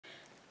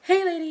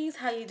Hey ladies,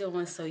 how you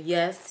doing? So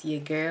yes,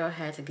 your girl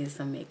had to get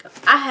some makeup.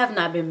 I have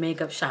not been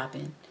makeup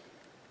shopping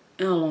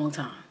in a long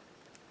time.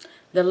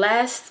 The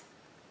last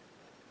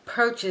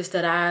purchase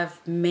that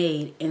I've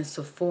made in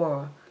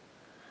Sephora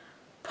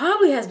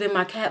probably has been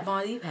my Kat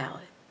Von D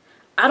palette.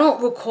 I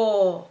don't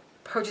recall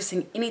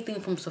purchasing anything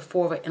from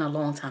Sephora in a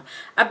long time.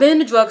 I've been in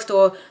the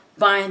drugstore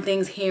buying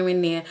things here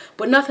and there,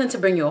 but nothing to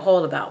bring you a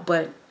haul about.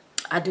 But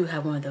I do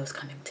have one of those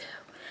coming too.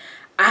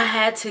 I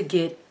had to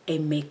get a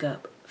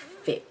makeup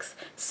fix.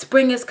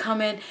 Spring is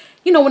coming.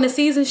 You know, when the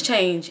seasons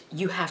change,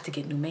 you have to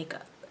get new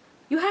makeup.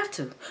 You have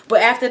to.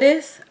 But after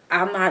this,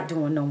 I'm not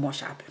doing no more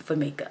shopping for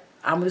makeup.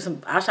 I'll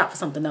shop for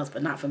something else,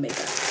 but not for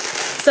makeup.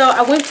 So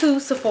I went to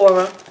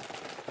Sephora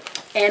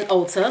and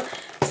Ulta.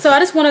 So I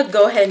just want to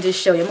go ahead and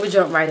just show you. I'm going to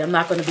jump right in. I'm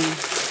not going to be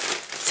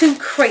too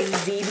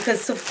crazy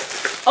because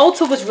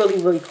Ulta was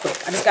really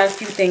quick. I just got a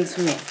few things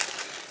from there.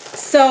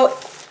 So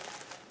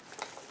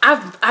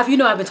I've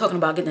been talking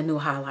about getting a new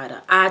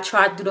highlighter. I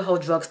tried to do the whole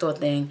drugstore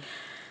thing.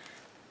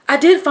 I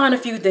did find a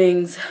few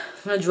things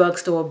from the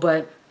drugstore,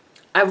 but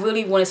I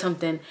really wanted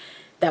something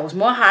that was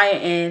more higher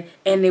end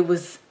and it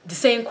was the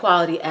same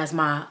quality as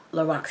my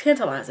Lorac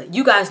Tantalizer.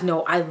 You guys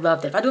know I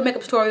love that. If I do a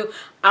makeup tutorial,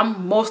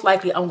 I'm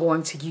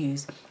going to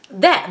use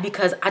that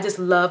because I just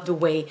love the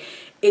way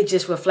it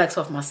just reflects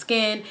off my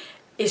skin.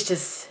 It's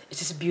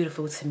just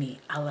beautiful to me.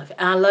 I love it.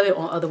 And I love it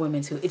on other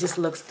women too. It just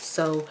looks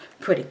so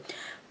pretty.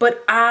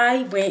 But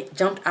I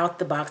jumped out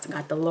the box and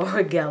got the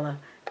Laura Geller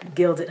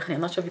Gilded Honey.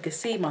 I'm not sure if you can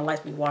see, my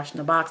lights be washing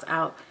the box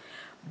out.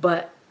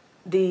 But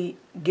the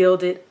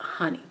Gilded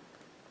Honey.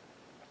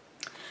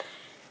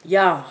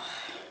 Y'all,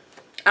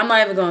 I'm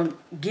not even going to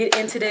get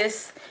into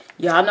this.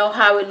 Y'all know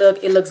how it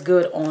looks. It looks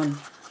good on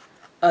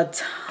a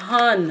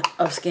ton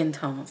of skin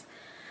tones.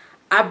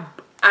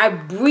 I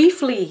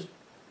briefly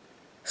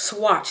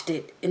swatched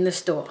it in the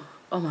store.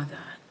 Oh my God.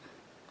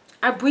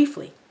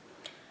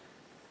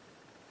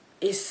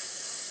 It's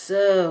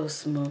so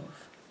smooth.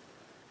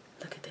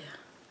 Look at that.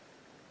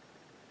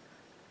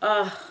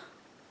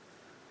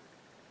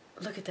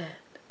 Look at that.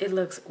 It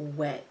looks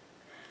wet.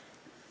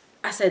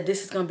 I said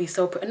this is going to be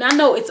so pretty. And I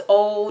know it's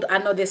old. I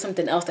know there's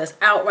something else that's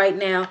out right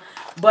now.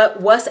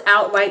 But what's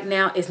out right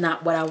now is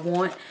not what I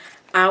want.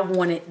 I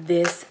wanted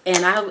this.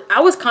 And I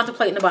was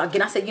contemplating about,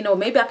 again, I said, you know,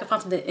 maybe I can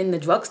find something in the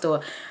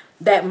drugstore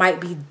that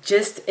might be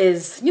just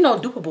as, you know,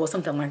 dupeable or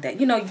something like that.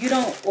 You know, you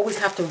don't always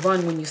have to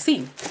run when you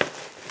see.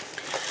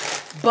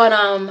 But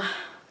I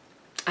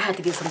had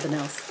to get something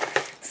else.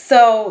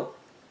 So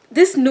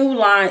this new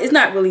line is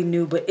not really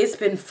new, but it's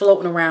been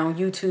floating around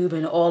YouTube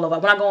and all over.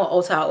 When I go on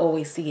Ulta, I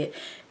always see it.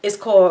 It's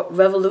called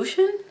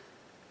Revolution.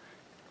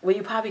 Well,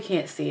 you probably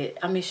can't see it.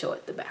 Let me show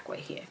it the back right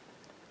here.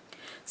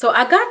 So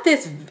I got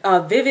this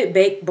Vivid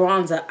Bake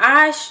bronzer.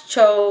 I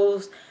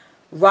chose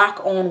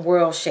Rock On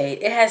World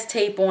shade. It has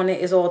tape on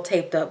it. It's all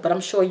taped up, but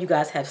I'm sure you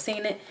guys have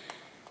seen it.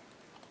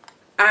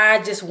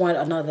 I just want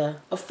another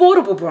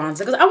affordable bronzer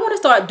because I want to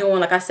start doing,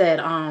 like I said,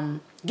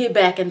 get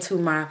back into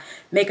my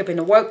makeup in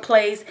the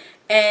workplace.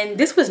 And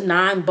this was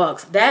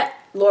 $9. That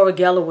Laura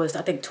Geller was,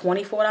 I think,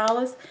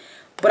 $24.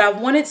 But I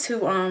wanted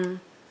to,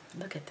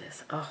 look at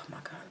this. Oh my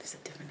God, this is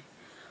different.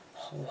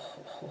 Look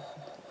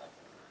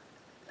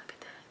at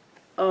that.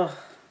 Oh,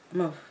 I'm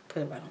going to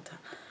put it right on top.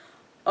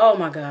 Oh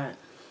my God.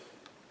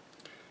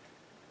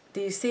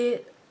 Do you see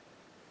it?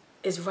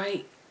 It's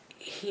right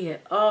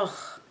here.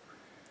 Oh,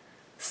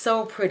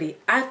 so pretty.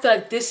 I feel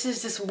like this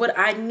is just what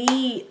I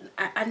need.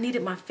 I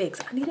needed my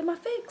fix. I needed my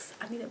fix,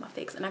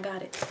 and I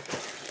got it.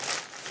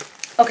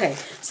 Okay,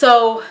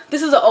 so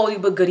this is an oldie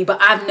but goodie,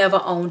 but I've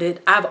never owned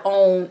it. I've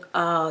owned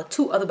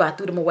two other, but I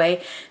threw them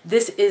away.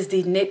 This is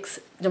the NYX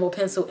Jumbo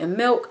Pencil in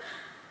Milk.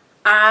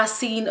 I've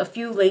seen a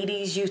few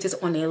ladies use this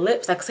on their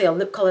lips. Like I say, a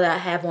lip color that I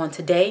have on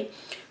today.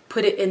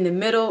 Put it in the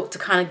middle to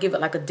kind of give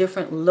it like a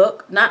different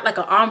look. Not like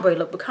an ombre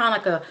look, but kind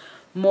of like a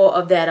more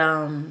of that,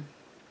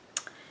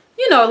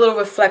 you know, a little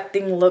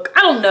reflecting look.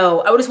 I don't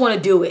know. I just want to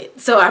do it.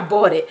 So I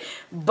bought it.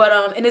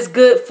 But, and it's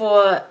good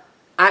for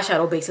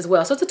eyeshadow base as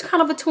well. So it's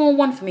kind of a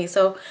 2-in-1 for me.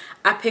 So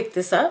I picked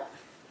this up.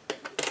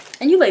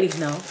 And you ladies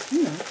know,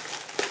 you know.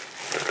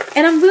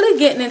 And I'm really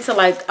getting into,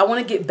 like, I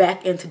want to get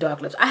back into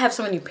dark lips. I have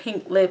so many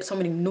pink lips, so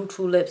many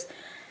neutral lips.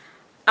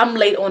 I'm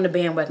late on the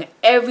bandwagon.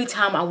 Every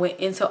time I went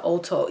into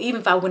Ulta, even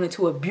if I went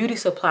into a beauty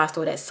supply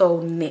store that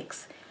sold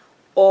NYX,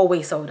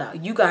 always sold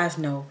out. You guys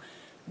know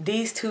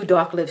these two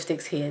dark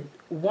lipsticks here.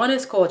 One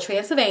is called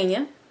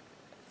Transylvania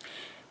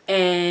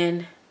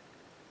and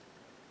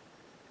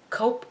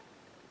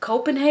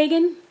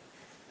Copenhagen,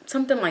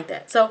 something like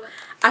that. So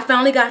I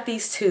finally got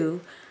these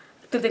two.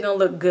 I think they're gonna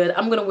look good.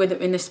 I'm gonna wear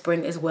them in the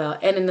spring as well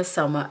and in the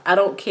summer. I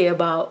don't care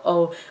about,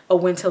 oh, a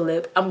winter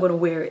lip. I'm gonna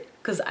wear it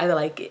because I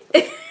like it.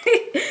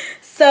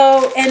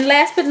 So, and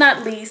last but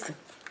not least,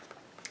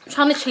 I'm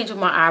trying to change up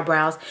my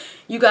eyebrows.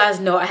 You guys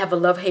know I have a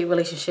love-hate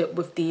relationship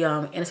with the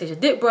Anastasia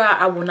Dip Brow.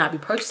 I will not be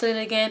purchasing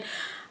it again.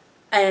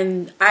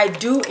 And I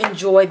do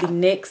enjoy the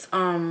NYX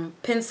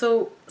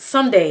pencil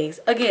some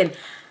days. Again,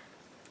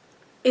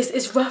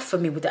 it's rough for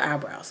me with the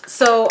eyebrows.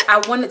 So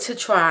I wanted to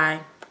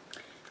try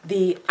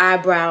the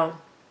eyebrow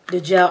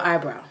the gel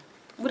eyebrow.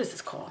 What is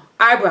this called?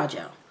 Eyebrow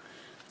gel.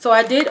 So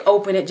I did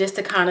open it just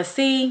to kind of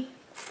see.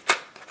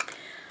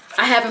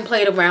 I haven't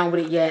played around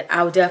with it yet.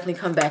 I will definitely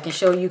come back and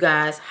show you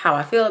guys how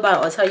I feel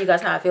about it, or tell you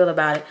guys how I feel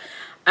about it.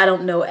 I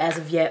don't know as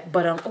of yet,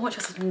 but I want to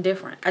try something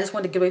different. I just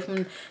want to get away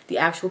from the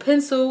actual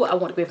pencil. I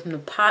want to get away from the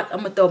pot. I'm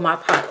going to throw my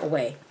pot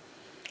away.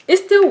 It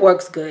still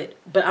works good,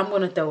 but I'm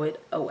going to throw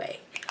it away.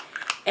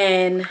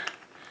 And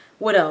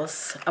what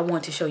else I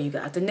want to show you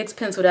guys? The NYX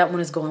pencil, that one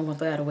is going. I'm going to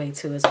throw that away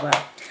too as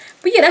well.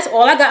 But yeah, that's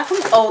all I got from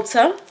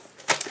Ulta.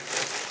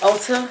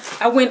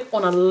 I went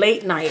on a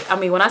late night. I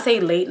mean, when I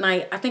say late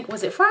night, I think,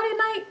 was it Friday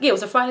night? Yeah, it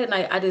was a Friday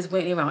night. I just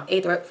went in around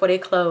 8 right before they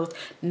closed.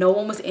 No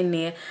one was in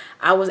there.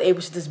 I was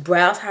able to just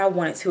browse how I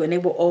wanted to, and they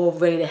were all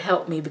ready to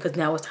help me because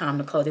now it's time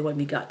to close. They wanted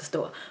me to get out the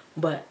store,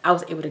 but I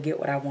was able to get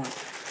what I wanted.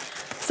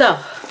 So,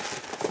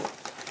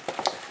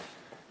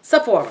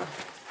 Sephora.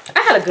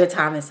 I had a good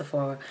time in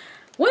Sephora.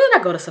 When did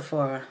I go to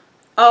Sephora?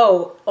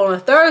 Oh, on a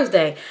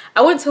Thursday.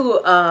 I went to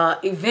an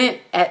event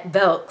at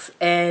Belk's,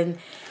 and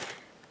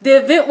the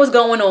event was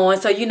going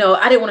on, so you know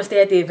I didn't want to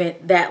stay at the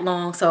event that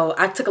long, so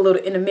I took a little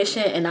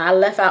intermission and I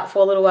left out for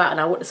a little while, and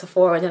I went to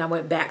Sephora, and then I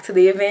went back to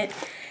the event.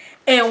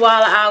 And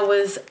while I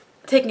was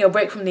taking a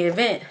break from the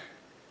event,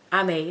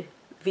 I made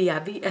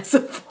VIB at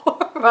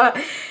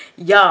Sephora.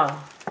 Y'all,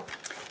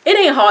 it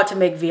ain't hard to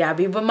make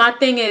VIB, but my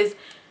thing is,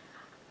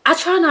 I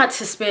try not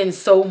to spend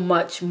so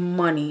much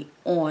money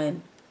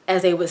on,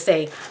 as they would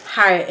say,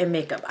 higher-end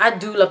makeup. I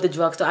do love the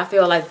drugstore. I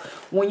feel like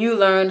when you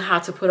learn how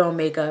to put on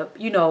makeup,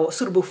 you know,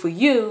 suitable for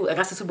you, like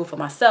I said, suitable for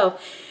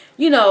myself,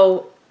 you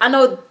know, I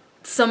know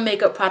some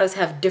makeup products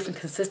have different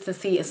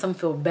consistency and some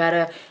feel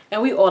better,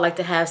 and we all like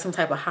to have some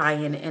type of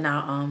high-end in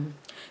our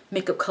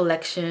makeup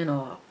collection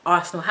or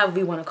arsenal, however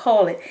we want to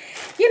call it,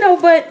 you know.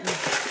 But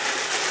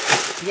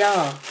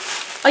y'all,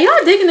 are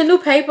y'all digging the new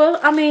paper?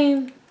 I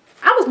mean,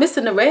 I was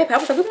missing the red paper. I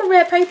was like, where's my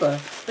red paper?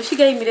 But she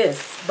gave me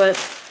this, but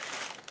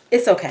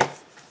it's okay.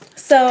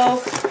 So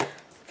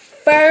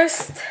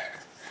first,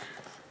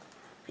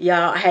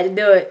 y'all, I had to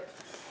do it.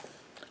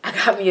 I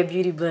got me a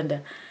beauty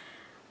blender.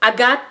 I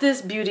got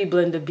this beauty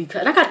blender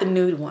because, and I got the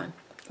nude one,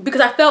 because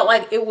I felt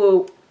like it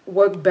will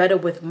work better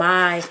with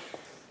my,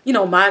 you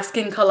know, my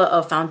skin color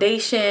of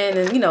foundation,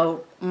 and you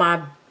know,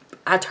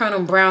 I turn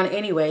them brown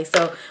anyway,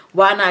 so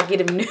why not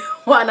get a nude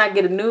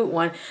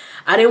one?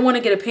 I didn't want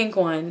to get a pink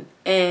one,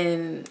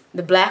 and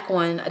the black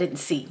one I didn't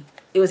see.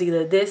 It was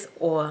either this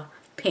or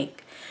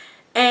pink.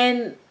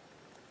 And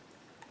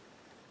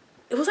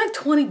it was like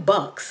 20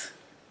 bucks.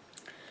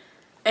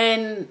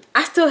 And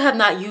I still have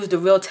not used the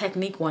Real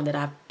Technique one that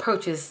I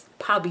purchased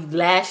probably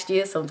last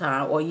year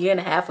sometime, or a year and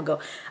a half ago.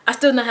 I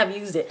still not have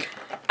used it.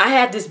 I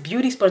have this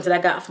beauty sponge that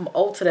I got from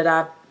Ulta that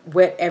I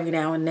wet every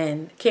now and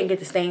then. Can't get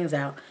the stains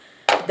out.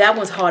 That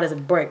one's hard as a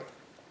brick.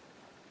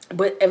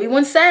 But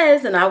everyone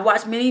says, and I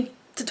watched many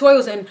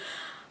tutorials, and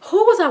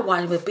who was I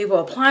watching with? People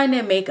applying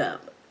their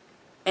makeup,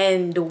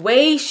 and the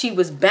way she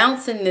was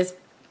bouncing this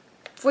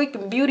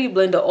freaking beauty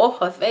blender off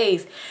her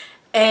face,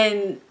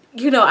 and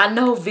you know, I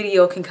know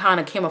video can kind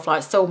of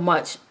camouflage so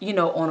much, you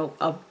know, on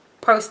a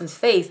person's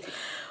face,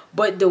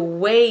 but the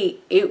way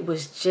it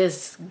was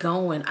just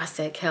going, I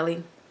said,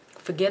 Kelly,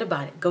 forget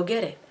about it, go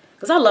get it,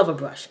 because I love a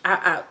brush.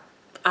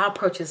 I'll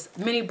purchase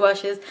many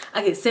brushes.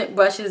 I get scent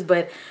brushes,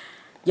 but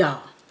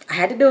y'all, I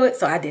had to do it,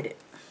 so I did it.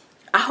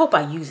 I hope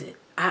I use it.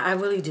 I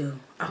really do.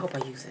 I hope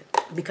I use it,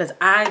 because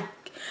I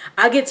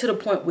get to the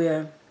point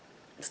where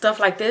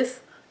stuff like this,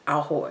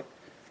 I'll hoard.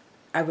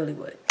 I really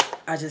would.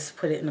 I just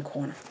put it in the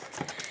corner.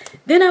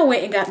 Then I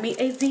went and got me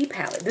a Z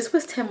palette. This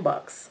was 10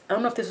 bucks. I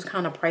don't know if this was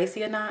kind of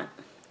pricey or not,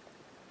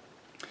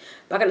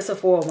 but I got a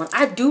Sephora one.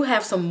 I do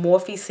have some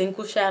Morphe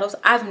single shadows.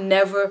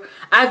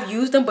 I've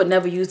used them, but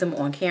never used them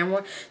on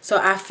camera. So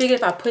I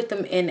figured if I put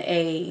them in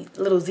a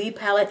little Z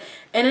palette,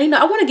 and you know,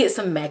 I want to get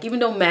some MAC, even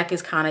though MAC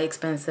is kind of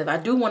expensive. I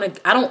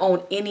don't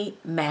own any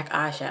MAC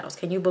eyeshadows.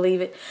 Can you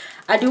believe it?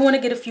 I do want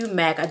to get a few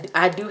MAC.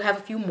 I do have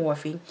a few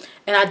Morphe,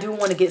 and I do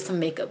want to get some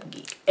Makeup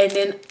Geek. And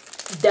then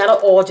that'll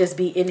all just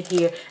be in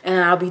here,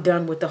 and I'll be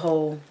done with the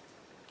whole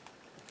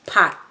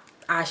pot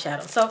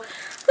eyeshadow. So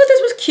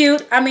this was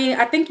cute. I mean,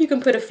 I think you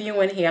can put a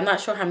few in here. I'm not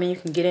sure how many you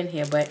can get in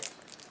here, but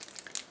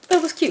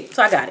it was cute,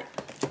 so I got it.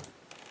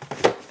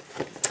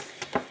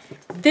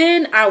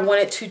 Then I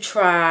wanted to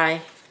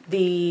try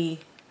the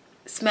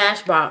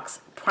Smashbox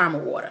Primer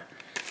Water.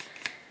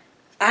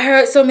 I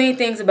heard so many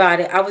things about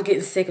it. I was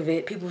getting sick of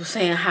it. People were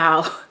saying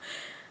how,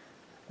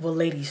 well,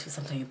 ladies,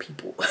 I'm saying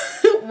people,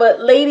 but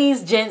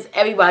ladies, gents,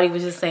 everybody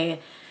was just saying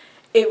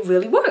it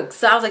really works.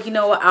 So I was like, you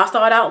know what, I'll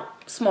start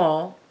out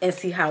small and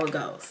see how it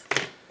goes.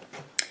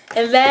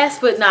 And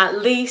last but not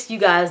least, you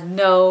guys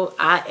know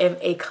I am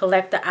a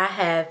collector. I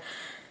have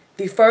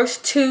the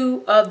first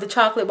two of the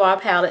chocolate bar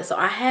palette, so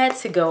I had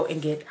to go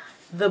and get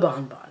the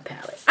Bonbon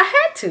palette. I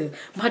had to.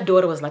 My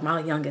daughter was like, my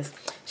youngest,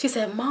 she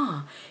said,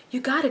 Mom, you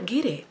gotta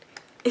get it.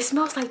 It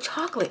smells like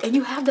chocolate, and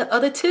you have the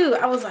other two.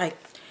 I was like,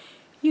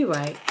 you're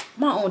right.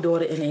 My own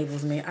daughter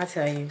enables me, I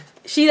tell you.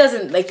 She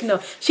doesn't, like, you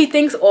know, she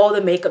thinks all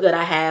the makeup that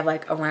I have,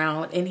 like,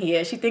 around in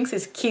here, she thinks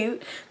it's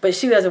cute, but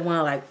she doesn't want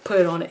to, like, put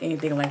it on or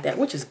anything like that,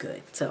 which is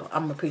good. So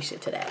I'm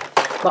appreciative to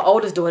that. My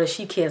oldest daughter,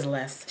 she cares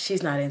less.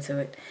 She's not into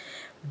it.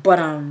 But,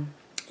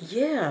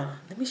 yeah,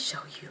 let me show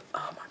you.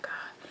 Oh, my God.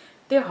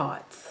 They're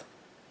hearts.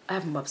 I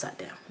have them upside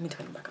down. Let me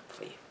turn them back up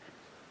for you.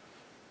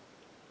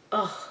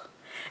 Oh.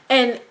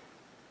 And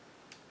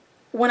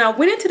when I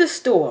went into the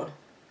store,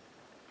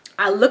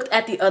 I looked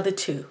at the other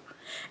two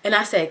and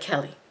I said,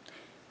 Kelly,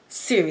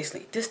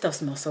 seriously, this stuff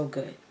smells so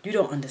good. You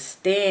don't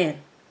understand.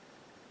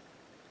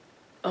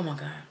 Oh my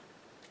God.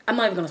 I'm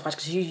not even going to swatch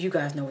because you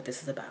guys know what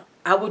this is about.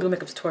 I will do a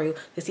makeup tutorial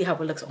to see how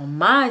it looks on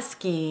my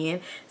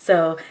skin.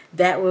 So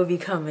that will be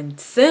coming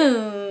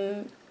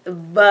soon.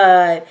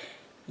 But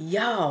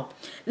y'all,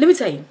 let me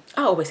tell you,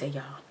 I always say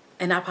y'all.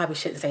 And I probably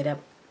shouldn't say that.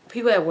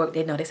 People at work,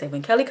 they know. They say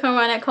when Kelly come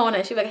around that corner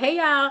and she's like, hey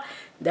y'all,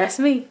 that's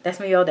me. That's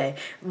me all day.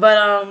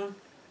 But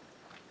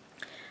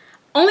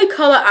only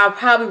color I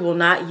probably will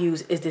not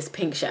use is this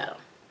pink shadow.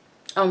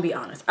 I'm gonna be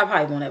honest. I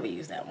probably won't ever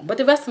use that one. But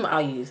the rest of them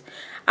I'll use.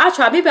 I'll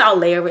try. Maybe I'll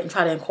layer it and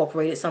try to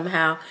incorporate it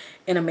somehow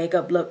in a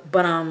makeup look.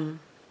 But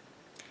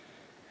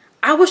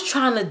I was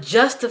trying to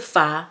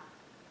justify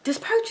this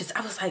purchase.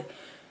 I was like,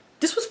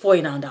 this was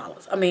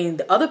 $49. I mean,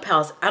 the other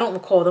palettes, I don't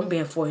recall them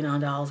being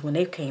 $49 when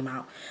they came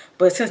out.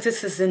 But since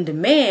this is in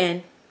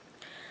demand,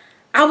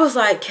 I was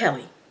like,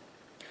 Kelly,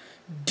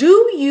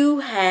 do you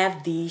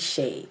have these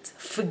shades?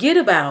 Forget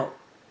about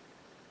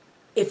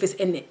if it's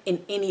in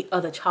any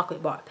other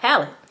chocolate bar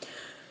palette.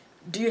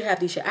 Do you have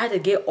these shades? I had to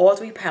get all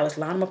 3 palettes,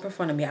 line them up in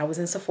front of me. I was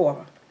in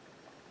Sephora.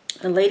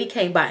 A lady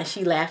came by and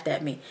she laughed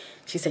at me.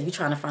 She said, you're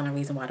trying to find a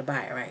reason why to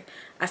buy it, right?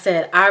 I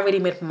said, I already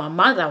made up my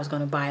mind that I was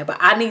going to buy it, but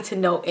I need to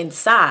know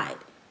inside,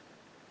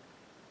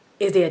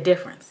 is there a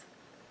difference?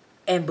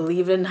 And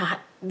believe it or not,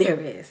 there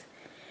is.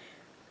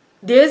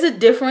 There's a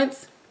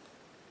difference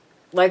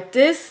like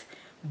this,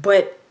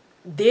 but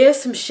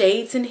there's some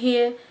shades in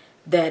here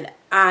that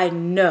I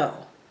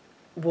know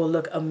will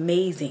look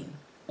amazing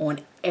on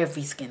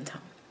every skin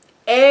tone.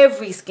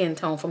 Every skin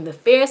tone, from the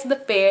fairest of the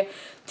fair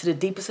to the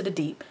deepest of the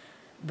deep,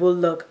 will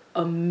look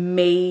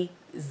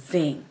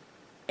amazing.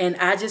 And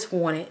I just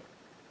want it.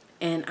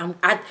 And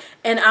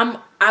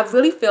I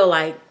really feel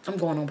like I'm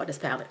going on about this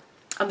palette.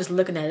 I'm just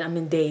looking at it. I'm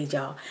in daze,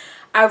 y'all.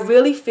 I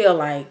really feel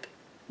like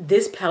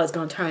this palette's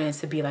gonna turn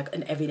into be like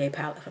an everyday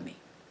palette for me.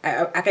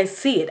 I can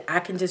see it. I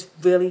can just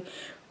really,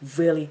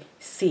 really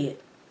see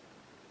it.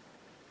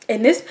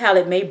 And this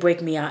palette may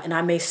break me out, and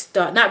I may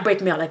start, not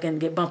break me out like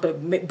and get bumped,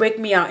 but break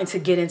me out into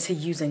get into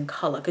using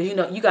color. Because you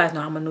know, you guys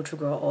know I'm a neutral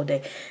girl all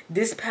day.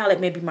 This palette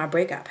may be my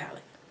breakout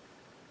palette.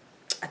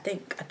 I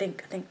think.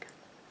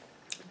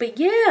 But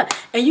yeah,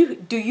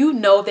 and do you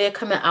know they're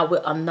coming out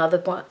with another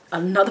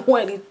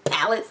one of these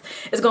palettes?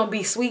 It's gonna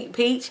be Sweet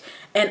Peach,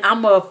 and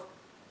I'm a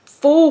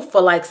fool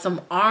for like some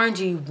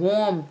orangey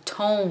warm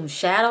tone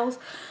shadows.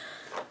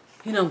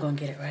 You know I'm gonna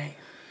get it right.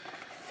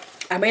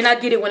 I may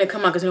not get it when it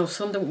comes out because you know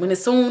something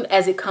as soon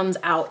as it comes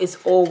out, it's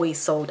always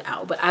sold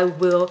out. But I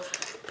will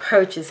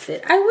purchase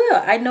it. I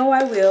will. I know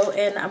I will,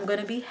 and I'm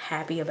gonna be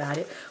happy about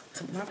it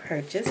with my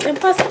purchase. And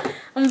plus,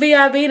 I'm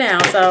VIB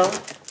now, so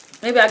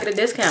maybe I'll get a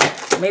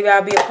discount. Maybe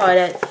I'll be a part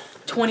of that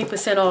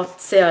 20% off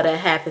sale that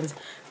happens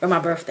for my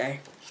birthday.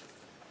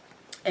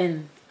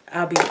 And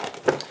I'll be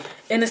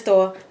in the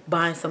store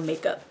buying some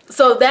makeup.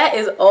 So that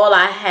is all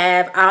I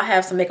have. I'll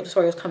have some makeup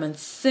tutorials coming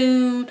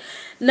soon.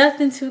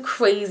 Nothing too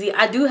crazy.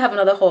 I do have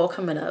another haul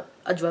coming up.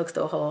 A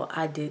drugstore haul.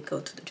 I did go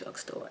to the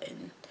drugstore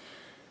and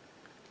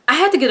I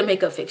had to get a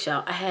makeup fix,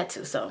 y'all. I had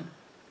to. So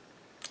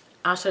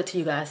I'll show it to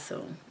you guys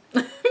soon.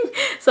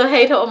 So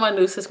hey to all my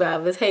new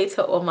subscribers. Hey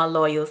to all my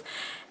loyals.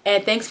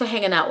 And thanks for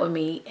hanging out with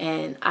me.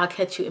 And I'll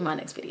catch you in my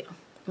next video.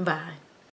 Bye.